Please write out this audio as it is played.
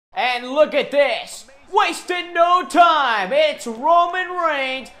And look at this. Wasting no time. It's Roman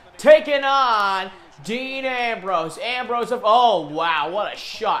Reigns taking on Dean Ambrose. Ambrose of... Oh, wow. What a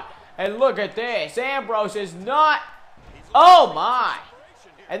shot. And look at this. Ambrose is not... Oh, my.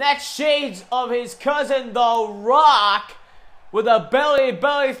 And that's shades of his cousin, The Rock, with a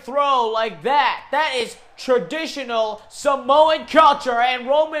belly-to-belly throw like that. That is traditional Samoan culture. And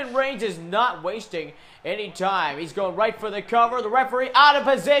Roman Reigns is not wasting any time. He's going right for the cover. The referee out of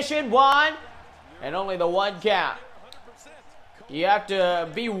position. One. And only the one count. You have to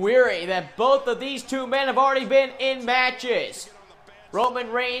be wary that both of these two men have already been in matches.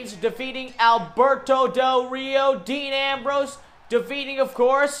 Roman Reigns defeating Alberto Del Rio. Dean Ambrose defeating, of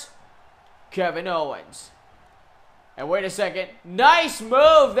course, Kevin Owens. And wait a second. Nice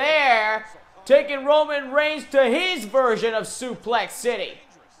move there. Taking Roman Reigns to his version of Suplex City.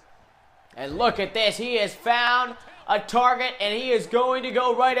 And look at this. He has found a target, and he is going to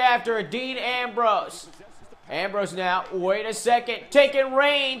go right after Dean Ambrose. Ambrose now, wait a second, taking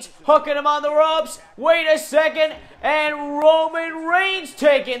Reigns, hooking him on the ropes, wait a second, and Roman Reigns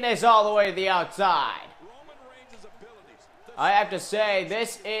taking this all the way to the outside. I have to say,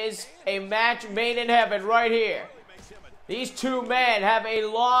 this is a match made in heaven right here. These two men have a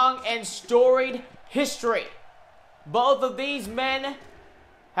long and storied history. Both of these men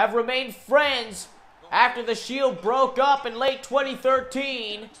have remained friends after the Shield broke up in late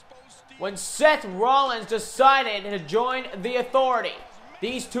 2013 when Seth Rollins decided to join the Authority.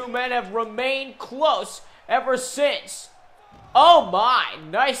 These two men have remained close ever since. Oh my,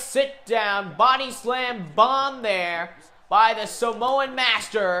 nice sit down body slam bomb there by the Samoan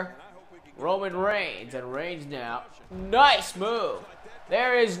Master, Roman Reigns. And Reigns now, nice move.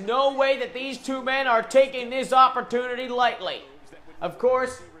 There is no way that these two men are taking this opportunity lightly. Of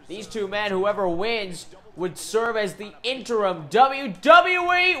course, these two men, whoever wins, would serve as the interim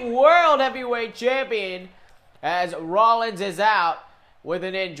WWE World Heavyweight Champion as Rollins is out with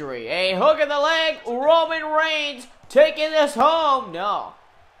an injury. A hook in the leg, Roman Reigns taking this home. No.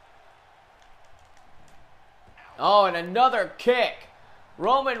 Oh, and another kick.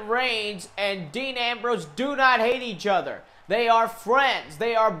 Roman Reigns and Dean Ambrose do not hate each other. They are friends.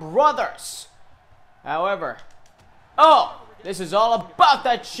 They are brothers. However, this is all about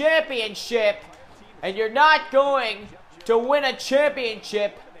the championship. And you're not going to win a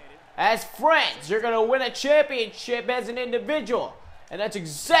championship as friends. You're going to win a championship as an individual. And that's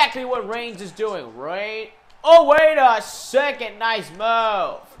exactly what Reigns is doing, right? Oh, wait a second. Nice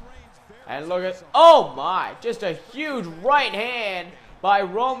move. And look at... Oh, my. Just a huge right hand by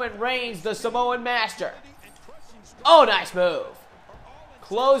Roman Reigns, the Samoan Master. Oh, nice move.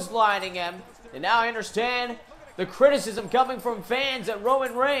 Clotheslining him. And now I understand the criticism coming from fans that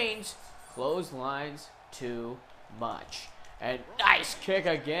Roman Reigns clotheslines too much. And nice kick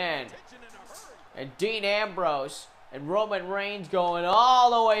again. And Dean Ambrose and Roman Reigns going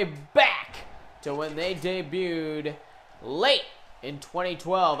all the way back to when they debuted late in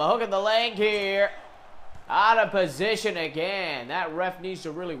 2012. A hook in the leg here. Out of position again. That ref needs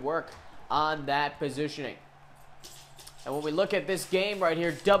to really work on that positioning. And when we look at this game right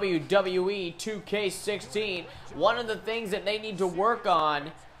here, WWE 2K16, one of the things that they need to work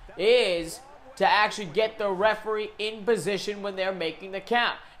on is to actually get the referee in position when they're making the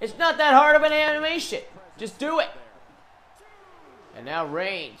count. It's not that hard of an animation. Just do it. And now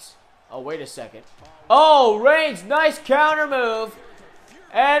Reigns. Oh, wait a second. Oh, Reigns, nice counter move.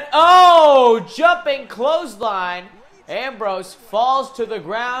 And, jumping clothesline. Ambrose falls to the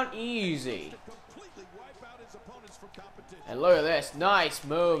ground easy. And look at this. Nice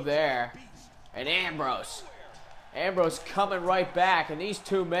move there. And Ambrose coming right back. And these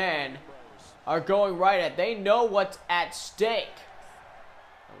two men are going right at. They know what's at stake.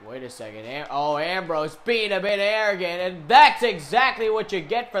 Wait a second. Ambrose being a bit arrogant. And that's exactly what you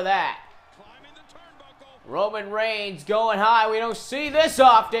get for that. Roman Reigns going high. We don't see this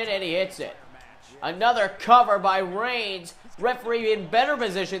often. And he hits it. Another cover by Reigns. Referee in better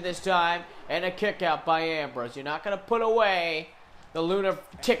position this time. And a kick out by Ambrose. You're not going to put away the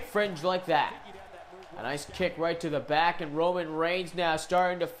lunatic fringe like that. A nice kick right to the back. And Roman Reigns now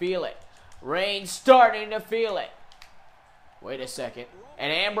starting to feel it. Reigns starting to feel it. Wait a second.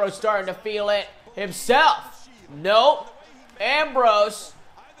 And Ambrose starting to feel it himself. Nope. Ambrose.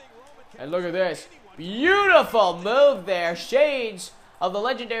 And look at this. Beautiful move there. Shades of the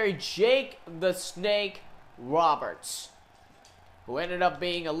legendary Jake the Snake Roberts, who ended up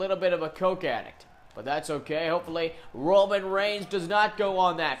being a little bit of a coke addict. But that's okay. Hopefully, Roman Reigns does not go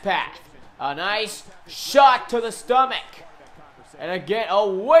on that path. A nice shot to the stomach. And again,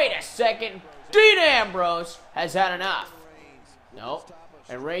 wait a second. Dean Ambrose has had enough. Nope.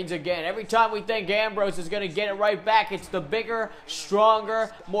 And Reigns again. Every time we think Ambrose is going to get it right back, it's the bigger,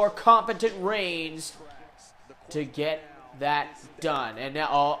 stronger, more competent Reigns to get that done. And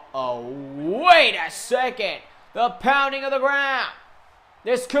now, wait a second. The pounding of the ground.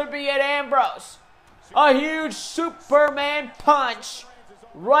 This could be it, Ambrose. A huge Superman punch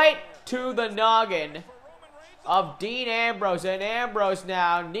right to the noggin of Dean Ambrose. And Ambrose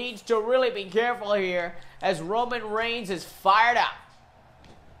now needs to really be careful here as Roman Reigns is fired up.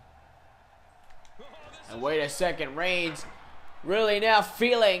 And wait a second, Reigns really now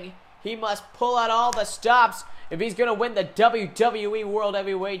feeling he must pull out all the stops if he's going to win the WWE World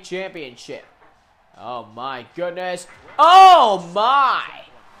Heavyweight Championship. Oh my goodness. Oh my!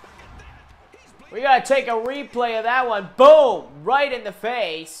 We got to take a replay of that one. Boom! Right in the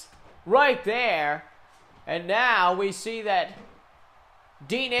face. Right there. And now we see that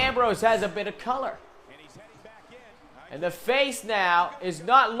Dean Ambrose has a bit of color. And the face now is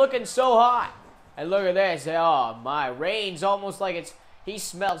not looking so hot. And look at this. Oh my, Reigns almost like he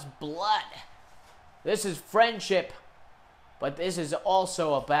smells blood. This is friendship, but this is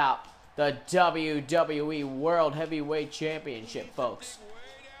also about the WWE World Heavyweight Championship, folks.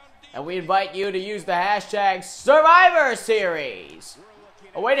 And we invite you to use the hashtag Survivor Series.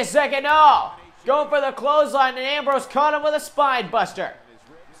 Oh, wait a second, no. Going for the clothesline, and Ambrose caught him with a spine buster.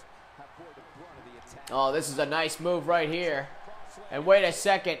 Oh, this is a nice move right here. And wait a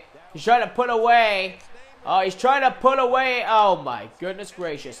second. He's trying to put away. Oh, he's trying to put away. Oh, my goodness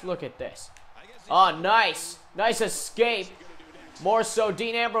gracious. Look at this. Oh, nice. Nice escape. More so,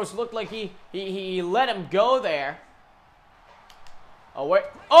 Dean Ambrose looked like he let him go there. Oh, wait.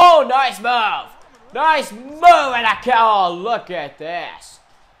 Oh, nice move. Nice move. And oh, look at this.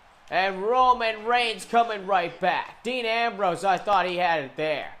 And Roman Reigns coming right back. Dean Ambrose, I thought he had it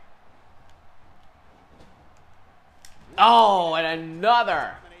there. Oh, and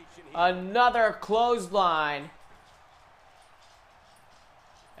another clothesline.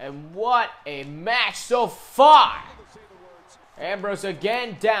 And what a match so far. Ambrose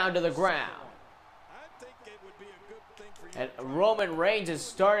again down to the ground. And Roman Reigns is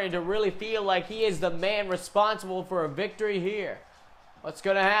starting to really feel like he is the man responsible for a victory here. What's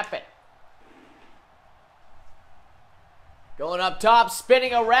going to happen? Going up top,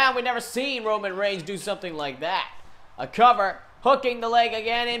 spinning around. We've never seen Roman Reigns do something like that. A cover, hooking the leg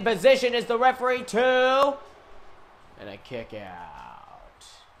again. In position is the referee too. And a kick out.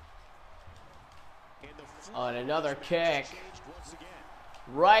 Oh, and another kick.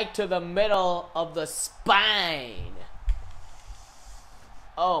 Right to the middle of the spine.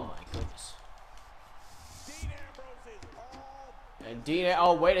 Oh my goodness. And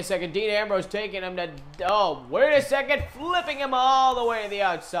oh, wait a second. Dean Ambrose taking him to, oh, wait a second. Flipping him all the way to the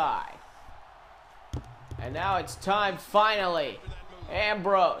outside. And now it's time, finally.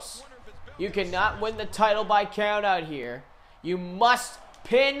 Ambrose, you cannot win the title by count out here. You must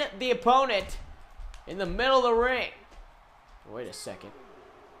pin the opponent in the middle of the ring. Wait a second.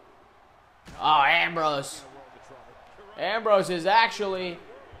 Oh, Ambrose. Ambrose is actually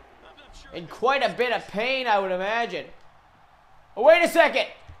in quite a bit of pain, I would imagine. Oh, wait a second.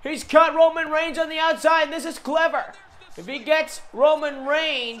 He's cut Roman Reigns on the outside, and this is clever. If he gets Roman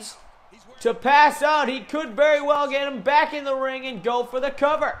Reigns to pass out, he could very well get him back in the ring and go for the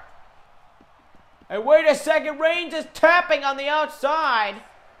cover. And wait a second. Reigns is tapping on the outside.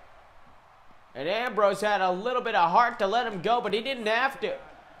 And Ambrose had a little bit of heart to let him go, but he didn't have to.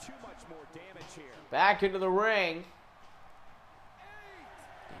 Back into the ring.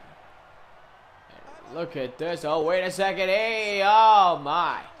 And look at this. Oh, wait a second. Hey, oh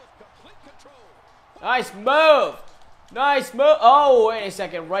my. Nice move. Nice move. Oh, wait a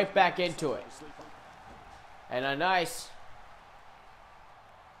second. Right back into it. And a nice.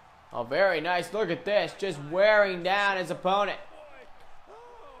 Oh, very nice. Look at this. Just wearing down his opponent.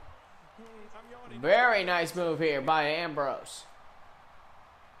 Very nice move here by Ambrose.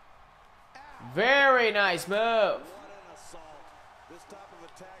 Very nice move.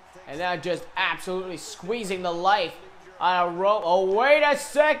 And now just absolutely squeezing the life on a rope. Oh, wait a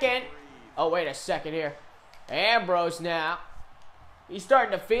second. Oh, wait a second here. Ambrose now. He's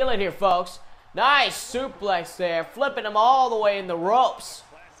starting to feel it here, folks. Nice suplex there. Flipping him all the way in the ropes.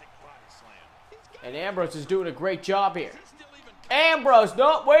 And Ambrose is doing a great job here. Ambrose,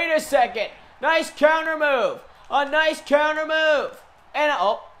 no, wait a second. Nice counter move. A nice counter move. And,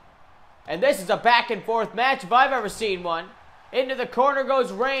 oh. And this is a back and forth match if I've ever seen one. Into the corner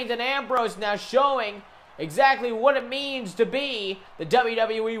goes Reigns, and Ambrose now showing exactly what it means to be the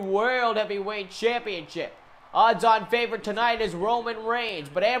WWE World Heavyweight Championship. Odds-on favorite tonight is Roman Reigns,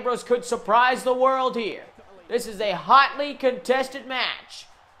 but Ambrose could surprise the world here. This is a hotly contested match.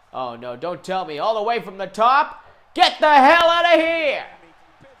 Oh no, don't tell me. All the way from the top. Get the hell out of here.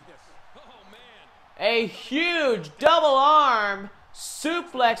 A huge double arm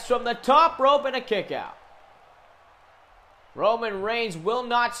suplex from the top rope and a kick out. Roman Reigns will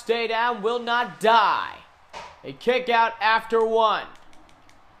not stay down, will not die. A kick out after one.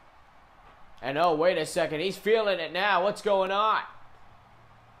 And oh, wait a second. He's feeling it now. What's going on?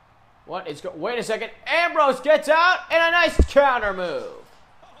 Wait a second. Ambrose gets out and a nice counter move.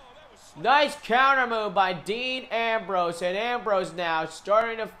 Nice counter move by Dean Ambrose. And Ambrose now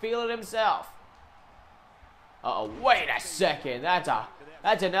starting to feel it himself. Uh-oh, wait a second. That's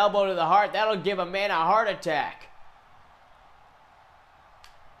an elbow to the heart. That'll give a man a heart attack.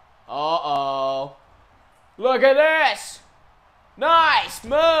 Uh-oh. Look at this. Nice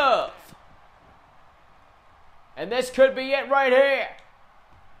move. And this could be it right here.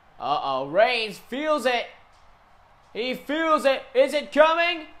 Uh-oh, Reigns feels it. He feels it. Is it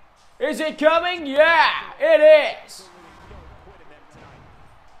coming? Is it coming? Yeah, it is.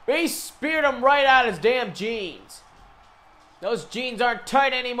 He speared him right out of his damn jeans. Those jeans aren't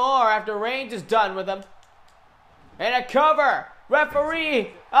tight anymore after Reigns is done with them. And a cover.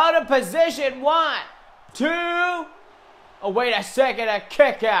 Referee out of position. 1, 2. Oh, wait a second. A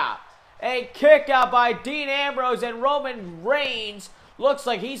kick out. A kick out by Dean Ambrose, and Roman Reigns looks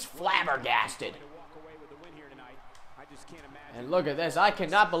like he's flabbergasted. And look at this. I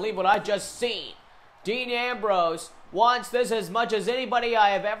cannot believe what I just seen. Dean Ambrose wants this as much as anybody I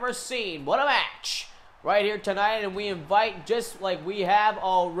have ever seen. What a match. Right here tonight, and we invite, just like we have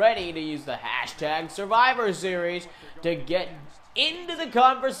already, to use the hashtag Survivor Series to get into the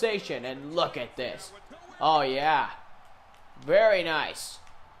conversation. And look at this. Oh, yeah. Very nice.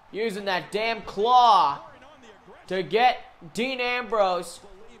 Using that damn claw to get Dean Ambrose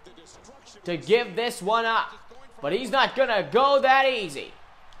to give this one up. But he's not going to go that easy.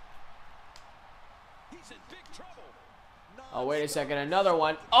 Oh, wait a second. Another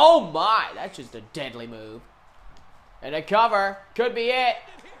one. Oh, my. That's just a deadly move. And a cover. Could be it.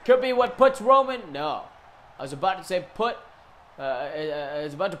 Could be what puts Roman... No. I was about to say I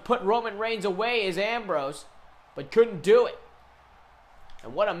was about to put Roman Reigns away as Ambrose, but couldn't do it.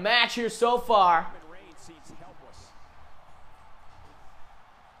 And what a match here so far.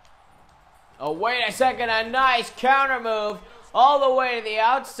 Oh, wait a second. A nice counter move all the way to the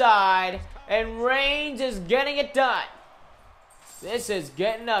outside. And Reigns is getting it done. This is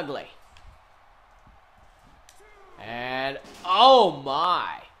getting ugly. And, oh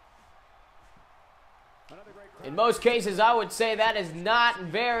my. In most cases, I would say that is not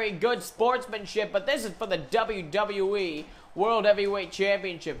very good sportsmanship, but this is for the WWE World Heavyweight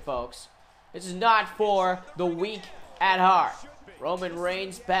Championship, folks. This is not for the weak at heart. Roman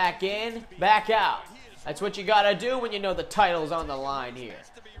Reigns back in, back out. That's what you gotta do when you know the title's on the line here.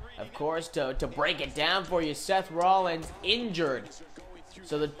 Of course, to break it down for you, Seth Rollins injured.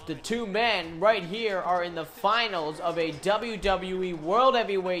 So the two men right here are in the finals of a WWE World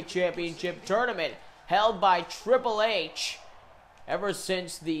Heavyweight Championship tournament held by Triple H ever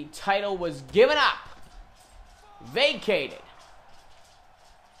since the title was given up, vacated.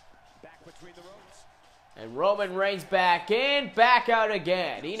 And Roman Reigns back in, back out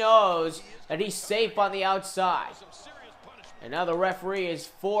again. He knows that he's safe on the outside. And now the referee is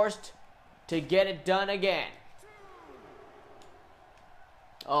forced to get it done again.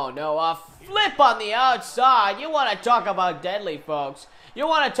 Oh no, a flip on the outside. You want to talk about deadly, folks. You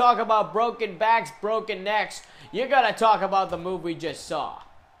want to talk about broken backs, broken necks. You got to talk about the move we just saw.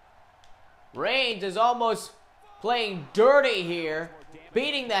 Reigns is almost playing dirty here,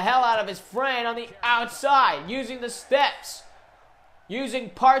 beating the hell out of his friend on the outside, using the steps, using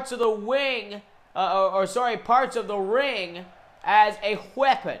parts of the wing, parts of the ring as a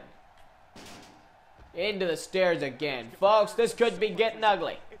weapon. Into the stairs again. Folks, this could be getting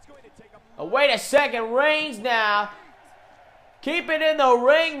ugly. Oh, wait a second. Reigns now. Keep it in the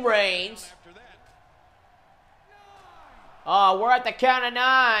ring, Reigns. Oh, we're at the count of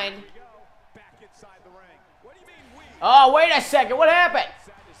 9. Oh, wait a second. What happened?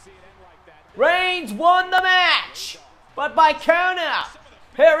 Reigns won the match, but by count out.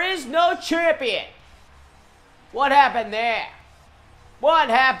 There is no champion. What happened there? What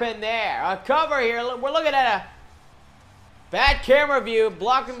happened there? A cover here. We're looking at a bad camera view,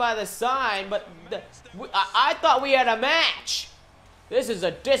 blocking by the sign, but I thought we had a match. This is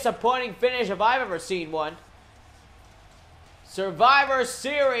a disappointing finish if I've ever seen one. Survivor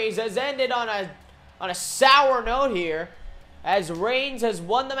Series has ended on a sour note here, as Reigns has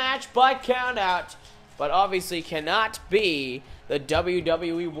won the match by countout, but obviously cannot be the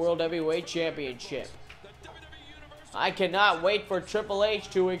WWE World Heavyweight Championship. I cannot wait for Triple H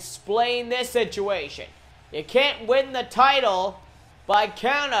to explain this situation. You can't win the title by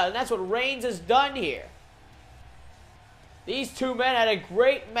countout, and that's what Reigns has done here. These two men had a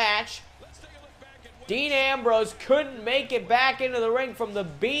great match. Dean Ambrose couldn't make it back into the ring from the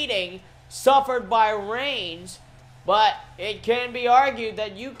beating suffered by Reigns, but it can be argued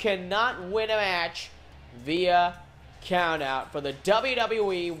that you cannot win a match via countout for the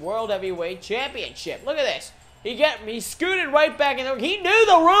WWE World Heavyweight Championship. Look at this. He scooted right back in the ring. He knew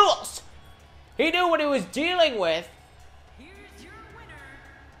the rules. He knew what he was dealing with. Here's your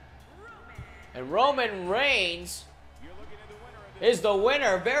winner, And Roman Reigns is the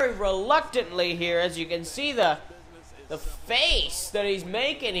winner very reluctantly here, as you can see the face that he's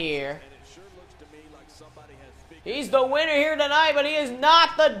making here. He's the winner here tonight, but he is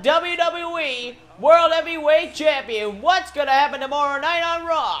not the WWE World Heavyweight Champion. What's going to happen tomorrow night on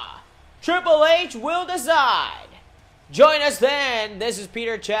Raw? Triple H will decide. Join us then. This is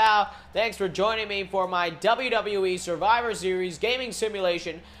Peter Chow. Thanks for joining me for my WWE Survivor Series gaming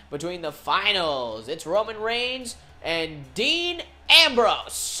simulation between the finals. It's Roman Reigns and Dean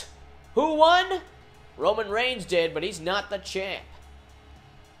Ambrose. Who won? Roman Reigns did, but he's not the champ.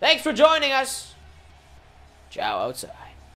 Thanks for joining us. Ciao outside.